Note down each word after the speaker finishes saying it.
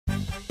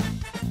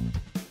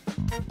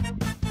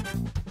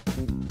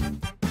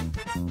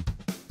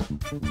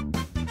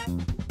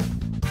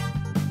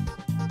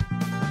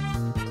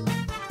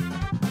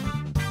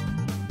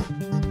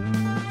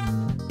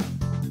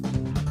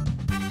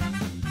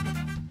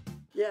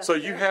Yeah. So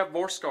you have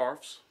more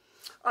scarves.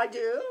 I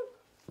do.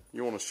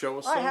 You want to show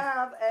us some? I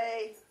have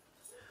a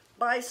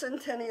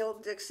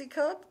bicentennial Dixie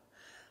cup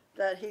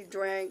that he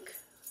drank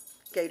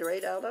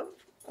Gatorade out of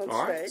on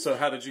All stage. right. So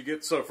how did you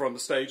get? So from the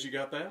stage, you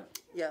got that?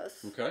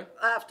 Yes. Okay.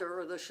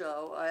 After the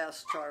show, I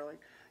asked Charlie,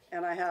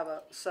 and I have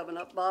a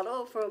 7-Up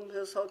bottle from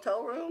his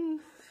hotel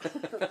room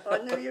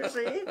on New Year's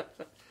Eve.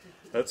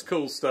 That's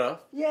cool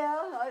stuff. Yeah,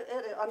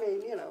 I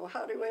mean, you know,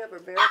 how do we ever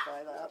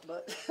verify that?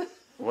 But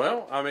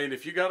well, I mean,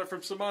 if you got it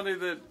from somebody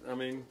that, I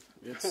mean,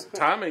 it's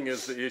timing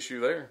is the issue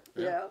there.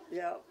 yeah,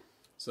 yeah.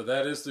 So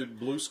that is the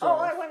blue Oh, scarf.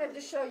 I wanted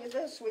to show you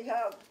this. We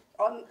have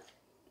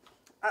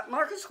at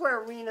Market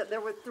Square Arena, there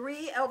were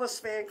 3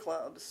 Elvis fan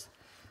clubs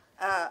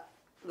at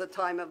the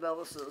time of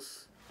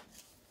Elvis's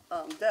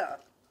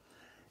death.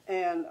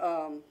 And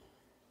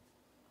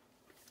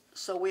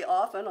so we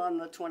often, on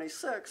the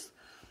 26th,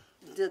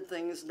 did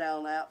things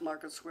down at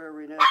Market Square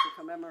Arena to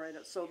commemorate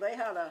it. So they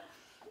had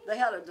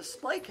a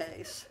display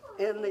case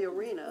in the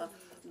arena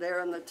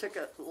there in the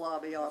ticket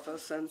lobby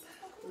office, and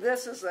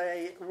this is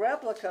a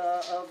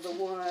replica of the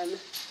one.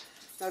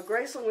 Now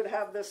Graceland would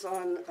have this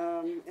on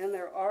in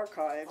their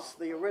archives,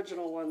 the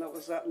original one that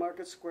was at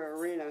Market Square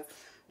Arena,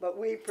 but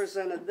we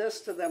presented this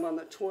to them on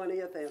the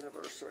 20th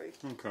anniversary.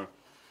 Okay.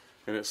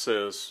 And it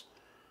says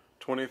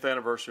 20th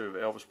anniversary of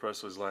Elvis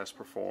Presley's last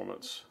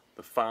performance,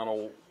 the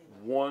final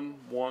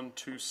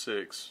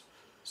 1126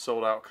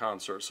 sold out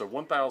concerts. So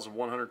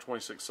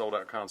 1,126 sold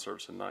out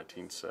concerts in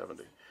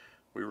 1970.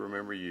 We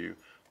remember you.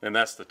 And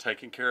that's the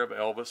Taking Care of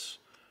Elvis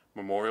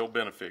Memorial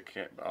Benefit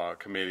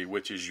Committee,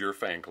 which is your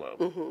fan club.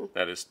 Mm-hmm.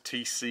 That is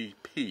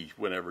TCP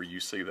whenever you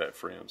see that,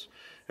 friends.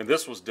 And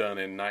this was done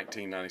in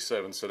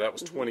 1997, so that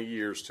was 20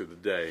 years to the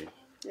day.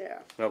 Yeah.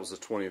 That was the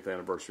 20th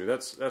anniversary.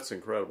 That's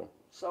incredible.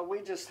 So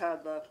we just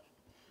had the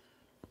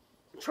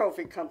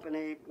trophy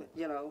company,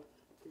 you know,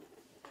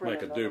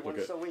 Make a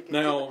duplicate. So we could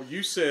now,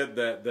 you said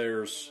that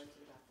there's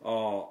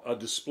a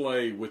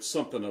display with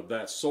something of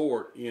that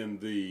sort in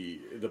the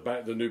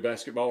new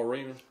basketball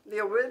arena. The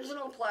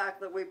original plaque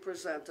that we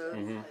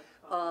presented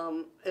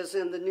is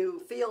in the new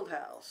field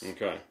house.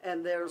 Okay.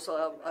 And there's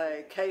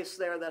a case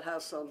there that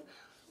has some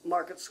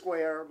Market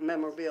Square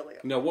memorabilia.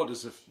 Now, what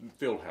does the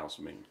field house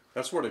mean?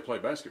 That's where they play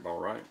basketball,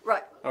 right?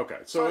 Right. Okay,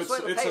 so it's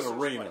where the it's Pacers an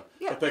arena, play.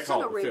 Yeah, but they it's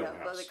call an it the arena, field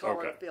house. but they call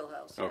okay. it field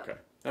house. Yeah. Okay,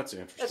 that's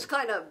interesting. It's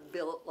kind of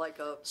built like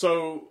a...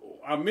 So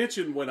I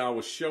mentioned when I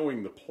was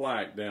showing the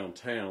plaque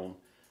downtown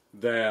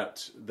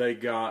that they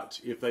got,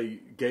 if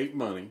they gave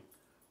money,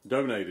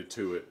 donated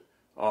to it,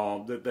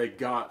 that they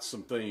got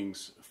some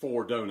things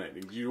for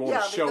donating. Do you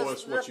want to show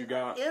us what you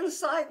got?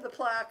 Inside the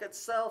plaque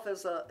itself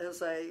is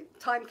a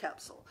time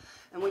capsule,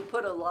 and we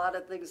put a lot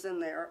of things in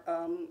there.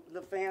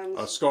 The fans.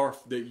 A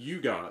scarf that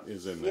you got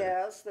is in there.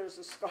 Yes, there's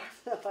a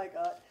scarf that I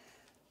got.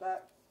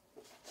 That,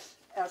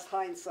 as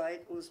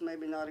hindsight, was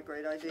maybe not a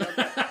great idea.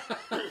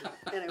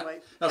 But anyway.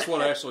 That's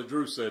what Ashley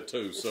Drew said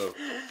too. So,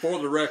 for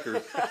the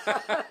record.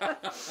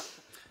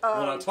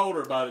 When I told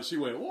her about it, she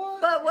went, "What?"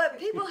 But what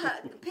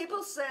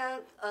people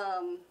sent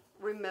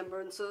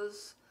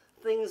remembrances,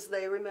 things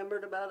they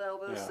remembered about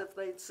Elvis if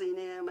they'd seen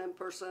him in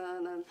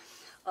person,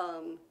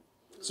 and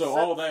so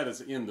all that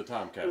is in the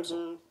time capsule.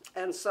 Mm-hmm.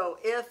 And so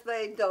if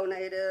they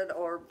donated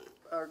or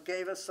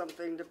gave us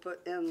something to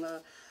put in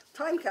the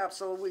time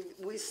capsule,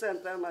 we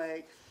sent them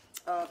a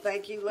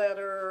thank you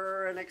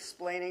letter and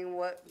explaining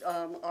what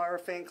our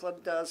fan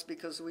club does,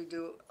 because we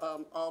do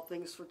all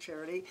things for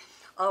charity.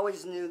 I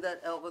always knew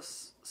that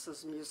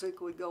Elvis's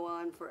music would go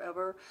on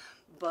forever,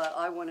 but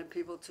I wanted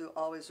people to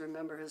always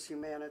remember his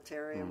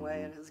humanitarian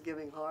way and his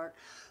giving heart.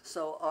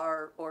 So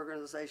our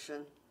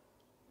organization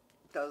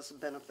does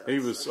benefits. He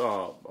was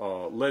a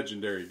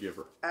legendary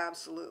giver.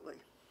 Absolutely.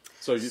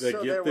 So they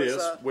get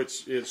this,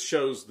 which it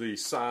shows the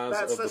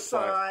size of the plaque.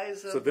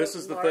 Size of so this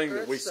is the thing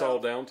that we saw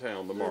itself.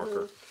 downtown, the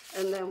marker.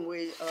 And then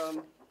we...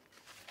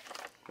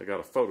 they got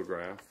a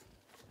photograph.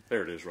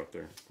 There it is right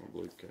there. I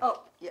believe.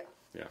 Oh, yeah.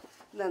 Yeah.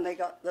 And then they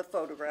got the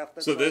photograph.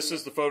 That's So this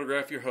is the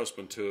photograph your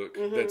husband took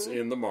that's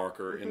in the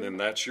marker, and then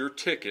that's your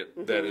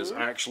ticket that is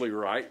actually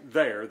right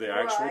there, the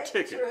actual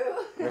ticket.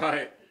 True.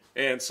 Right.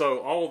 And so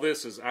all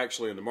this is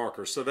actually in the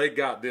marker. So they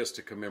got this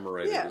to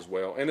commemorate it as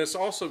well. And it's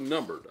also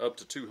numbered up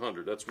to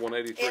 200. That's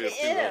 183 of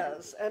 200. It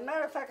is. As a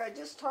matter of fact, I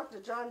just talked to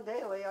John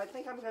Daly. I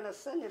think I'm going to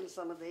send him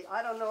some of these.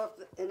 I don't know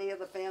if any of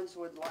the fans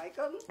would like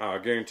them. I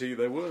guarantee you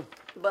they would.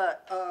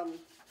 But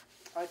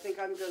I think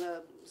I'm going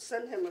to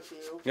send him a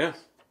few. Yeah.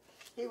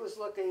 He was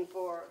looking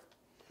for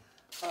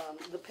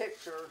the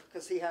picture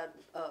because he had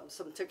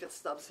some ticket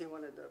stubs he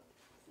wanted to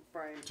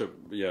frame.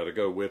 To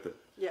go with it.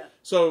 Yeah.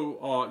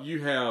 So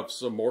you have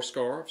some more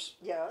scarves.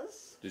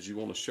 Yes. Did you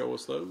want to show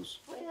us those?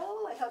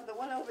 Well, I have the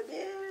one over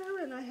there,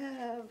 and I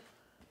have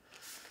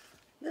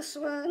this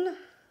one.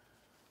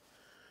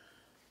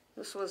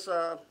 This was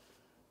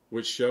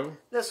Which show?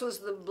 This was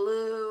the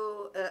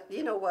blue.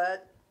 You know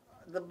what?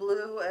 The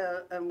blue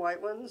and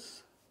white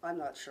ones. I'm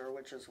not sure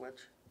which is which.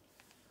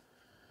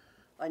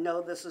 I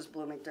know this is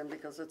Bloomington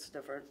because it's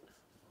different.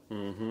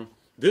 Mm-hmm.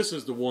 This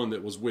is the one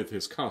that was with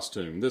his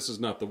costume. This is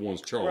not the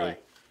ones Charlie.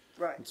 Right.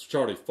 Right. It's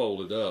Charlie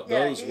folded up.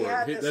 Yeah, Those he were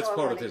had this that's on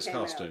part when of he his came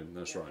costume. out.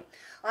 That's Yeah. right.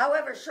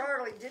 However,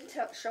 Charlie did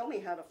show me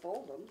how to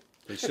fold them.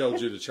 He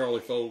showed you the Charlie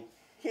fold.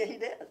 Yeah, he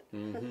did.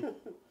 Mm-hmm.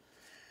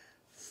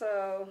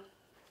 So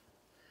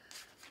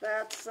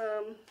that's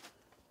Now,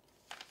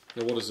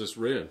 what is this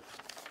red?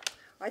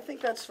 I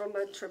think that's from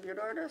a tribute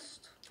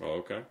artist. Oh,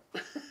 okay.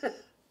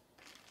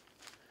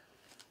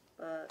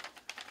 But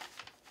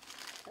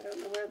I don't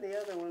know where the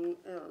other one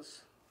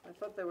is. I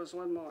thought there was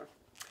one more.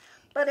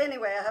 But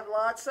anyway, I have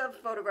lots of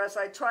photographs.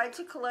 I tried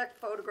to collect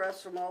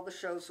photographs from all the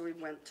shows we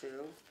went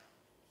to.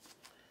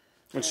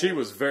 And she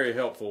was very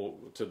helpful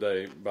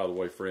today, by the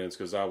way, friends,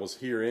 because I was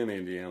here in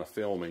Indiana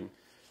filming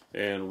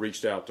and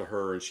reached out to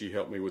her, and she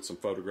helped me with some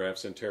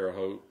photographs in Terre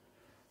Haute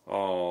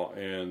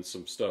and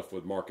some stuff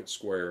with Market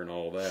Square and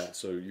all that.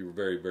 So you were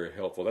very, very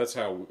helpful. That's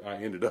how I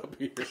ended up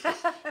here,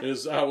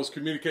 is I was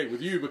communicating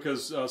with you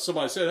because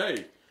somebody said,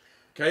 hey,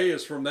 Kay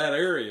is from that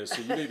area,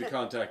 so you need to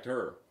contact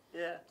her.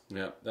 Yeah.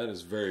 Yeah, that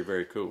is very,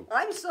 very cool.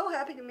 I'm so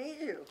happy to meet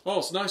you. Oh,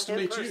 it's nice to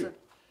meet you.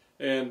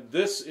 And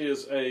this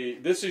is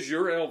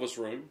your Elvis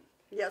room.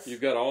 Yes.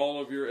 You've got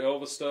all of your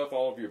Elvis stuff,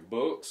 all of your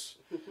books,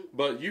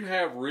 but you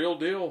have real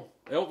deal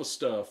Elvis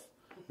stuff,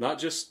 not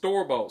just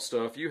store-bought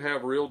stuff. You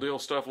have real deal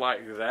stuff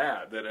like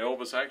that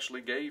Elvis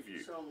actually gave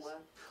you. Somewhere.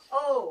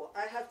 Oh,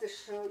 I have to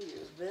show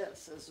you.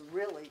 This is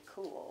really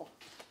cool.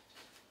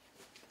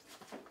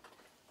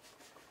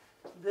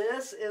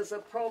 This is a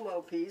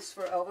promo piece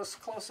for Elvis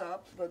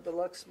Close-Up, the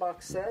deluxe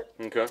box set.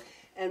 Okay.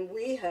 And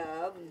we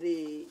have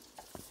the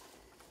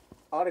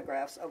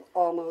autographs of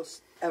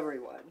almost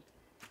everyone.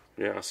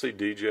 Yeah, I see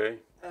DJ.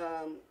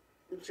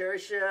 Jerry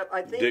Ship,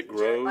 I think Dick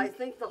Rowe. I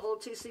think the whole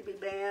TCP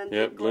band.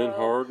 Yep, Dick Glenn Rowe,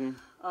 Harden,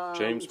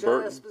 James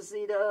Joe Burton.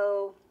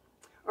 Esposito,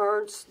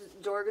 Ernst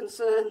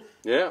Jorgensen,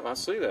 Yeah, I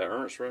see that.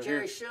 Ernst right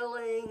Jerry here.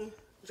 Schilling,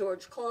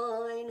 George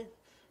Klein,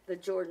 the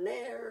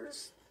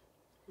Jordanaires,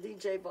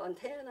 DJ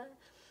Fontana,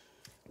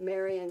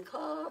 Marion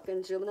Cock,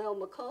 and Janelle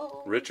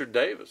McCall. Richard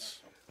Davis.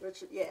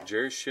 Richard, yeah.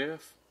 Jerry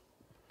Schiff.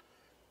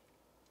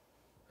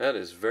 That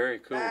is very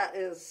cool. That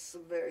is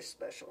very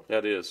special.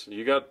 That is.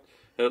 You got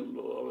a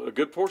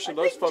good portion of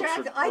those folks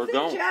are I think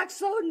gone. Jack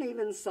Soden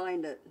even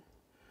signed it.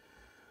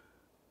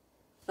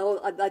 Oh,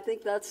 I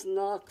think that's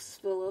Knox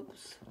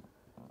Phillips.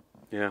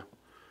 Yeah.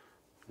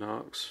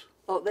 Knox.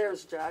 Oh,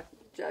 there's Jack.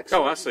 Jack.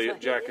 Oh, I Soden see it.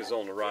 signed Jack yeah. is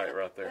on the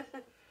right there.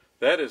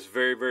 That is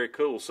very, very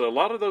cool. So a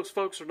lot of those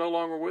folks are no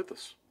longer with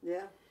us.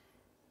 Yeah.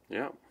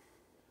 Yeah.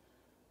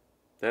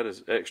 That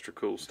is extra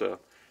cool stuff.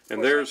 And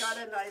Of course, there's I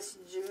got a nice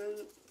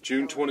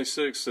June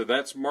 26th, so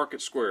that's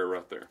Market Square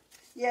right there.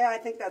 Yeah, I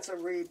think that's a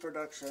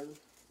reproduction.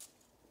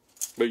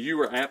 But you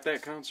were at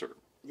that concert.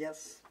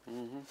 Yes.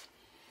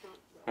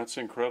 That's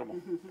incredible.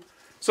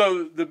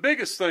 So the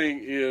biggest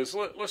thing is,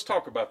 let's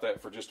talk about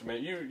that for just a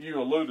minute.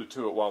 You alluded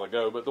to it a while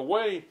ago, but the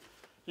way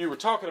you were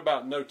talking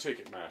about no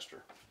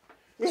Ticketmaster.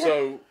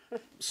 Yeah.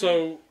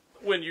 So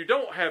when you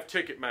don't have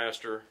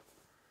Ticketmaster,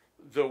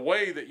 the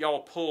way that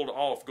y'all pulled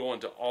off going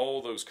to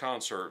all those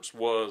concerts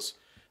was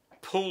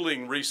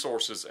pooling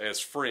resources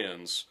as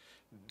friends.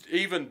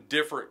 Even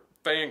different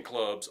fan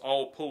clubs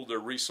all pulled their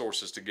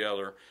resources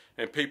together,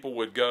 and people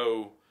would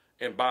go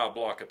and buy a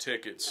block of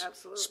tickets,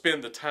 Absolutely.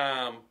 spend the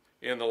time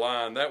in the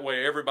line. That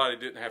way everybody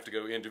didn't have to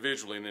go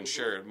individually and then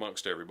share it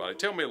amongst everybody.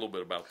 Tell me a little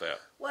bit about that.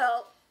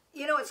 Well,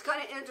 you know, it's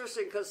kind of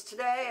interesting because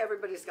today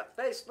everybody's got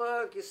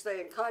Facebook. You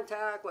stay in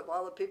contact with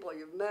all the people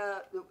you've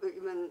met,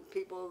 even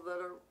people that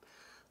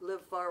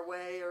live far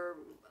away or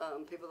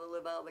people that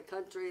live out of the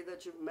country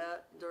that you've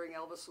met during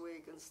Elvis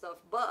Week and stuff.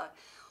 But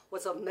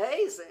what's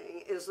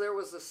amazing is there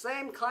was the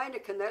same kind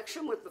of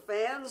connection with the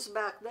fans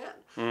back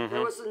then.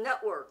 There was a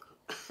network.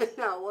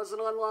 Now, it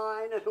wasn't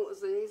online and it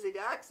wasn't easy to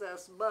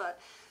access, but,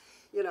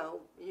 you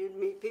know, you'd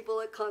meet people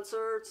at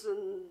concerts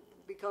and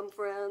become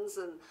friends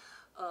and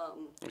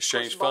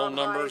Exchange of course, phone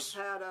Bob numbers Heiss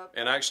had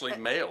and actually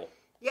mail.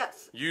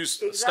 Yes.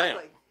 Use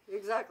exactly. stamp.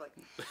 Exactly.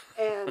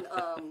 And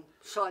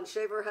Sean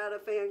Shaver had a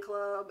fan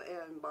club,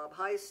 and Bob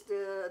Heiss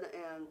did.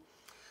 And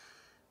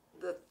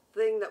the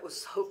thing that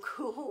was so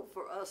cool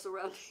for us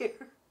around here,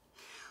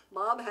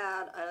 Bob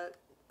had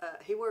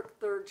he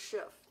worked third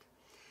shift.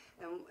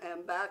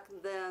 And back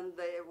then,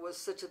 there was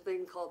such a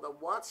thing called the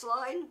Watts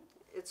line.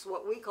 It's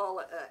what we call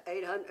it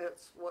 800.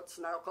 It's what's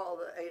now called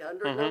the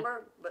 800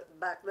 number. But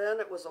back then,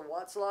 it was a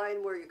Watts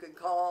line where you could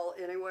call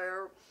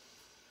anywhere.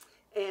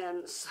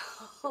 And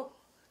so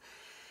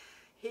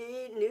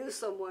he knew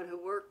someone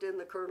who worked in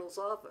the colonel's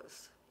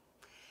office.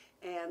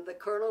 And the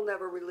colonel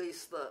never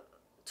released the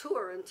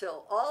tour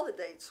until all the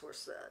dates were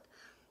set.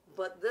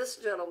 But this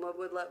gentleman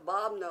would let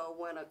Bob know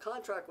when a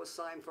contract was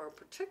signed for a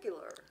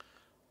particular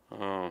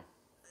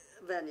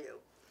venue.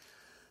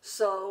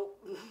 So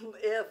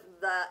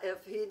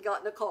if he'd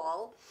gotten a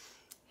call,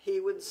 he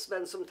would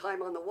spend some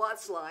time on the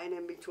Watts line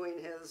in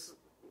between his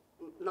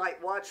night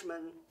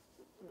watchman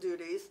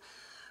duties,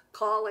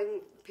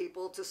 calling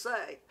people to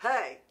say,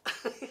 hey,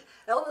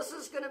 Elvis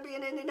is going to be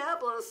in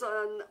Indianapolis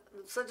on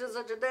such and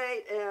such a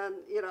date, and,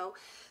 you know,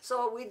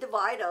 so we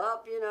divide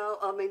up, you know,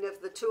 I mean,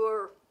 if the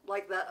tour,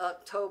 like that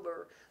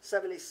October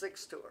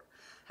 76 tour,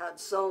 had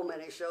so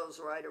many shows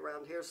right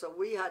around here. So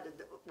we had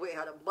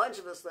a bunch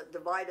of us that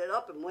divided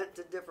up and went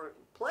to different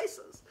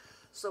places.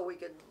 So we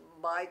could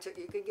buy,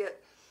 you could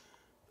get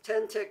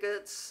 10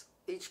 tickets.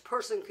 Each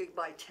person could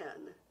buy 10.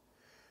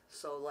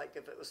 So like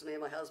if it was me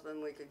and my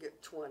husband, we could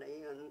get 20,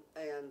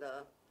 and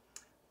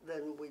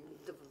then we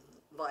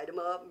divide them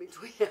up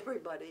between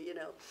everybody, you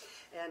know,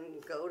 and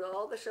go to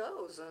all the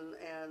shows.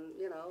 And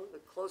you know, the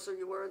closer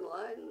you were in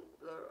line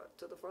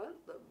to the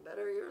front, the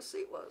better your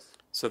seat was.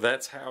 So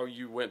that's how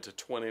you went to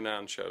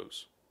 29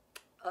 shows?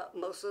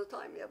 Most of the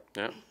time, yep.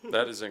 Yeah,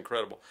 that is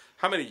incredible.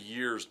 How many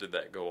years did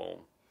that go on?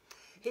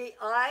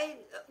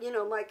 You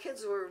know, my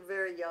kids were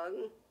very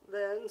young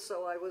then,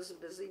 so I was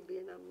busy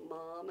being a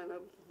mom and a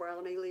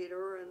brownie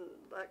leader and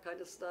that kind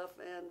of stuff.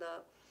 And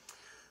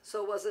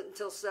so it wasn't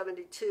until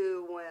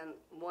 72 when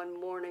one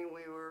morning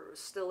we were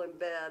still in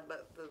bed,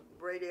 but the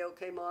radio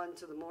came on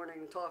to the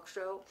morning talk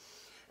show,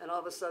 and all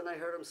of a sudden I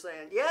heard him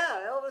saying,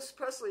 "Yeah, Elvis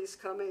Presley's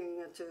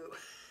coming to."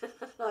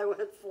 I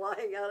went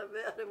flying out of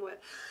bed and went,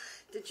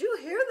 "Did you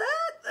hear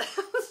that?"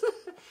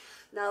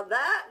 Now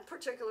that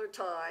particular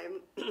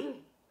time,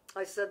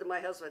 I said to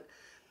my husband,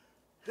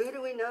 "Who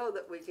do we know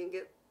that we can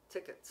get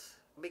tickets?"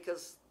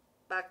 Because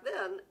back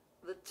then,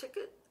 the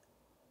ticket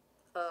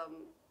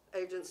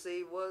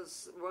agency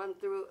was run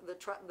through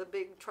the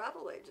big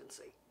travel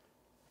agency.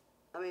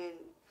 I mean,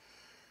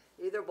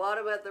 either bought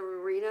them at the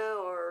arena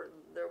or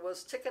there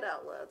was ticket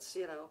outlets,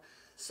 you know.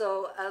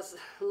 So as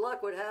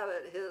luck would have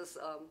it, his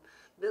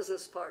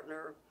business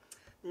partner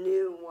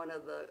knew one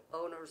of the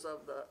owners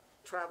of the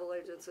travel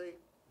agency.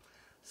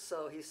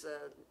 So he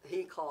said,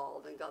 he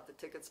called and got the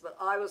tickets. But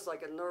I was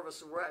like a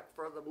nervous wreck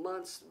for the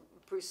months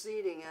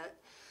preceding it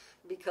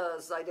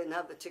because I didn't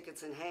have the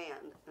tickets in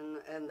hand.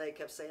 And they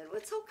kept saying,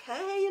 "It's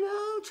okay, you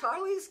know,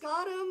 Charlie's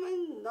got them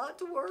and not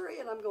to worry."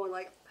 And I'm going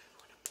like, "I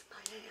want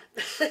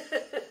them in my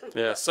hand."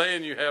 Yeah,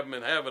 saying you have them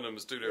and having them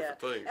is two different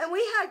things. And we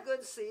had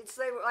good seats.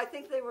 I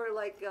think they were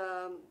like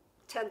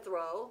 10th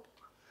row,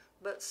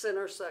 but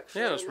center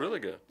section. Yeah, that's really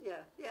good.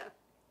 Yeah, yeah.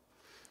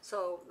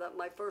 So that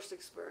my first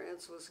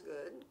experience was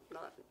good,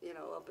 not, you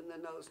know, up in the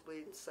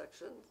nosebleed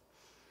section.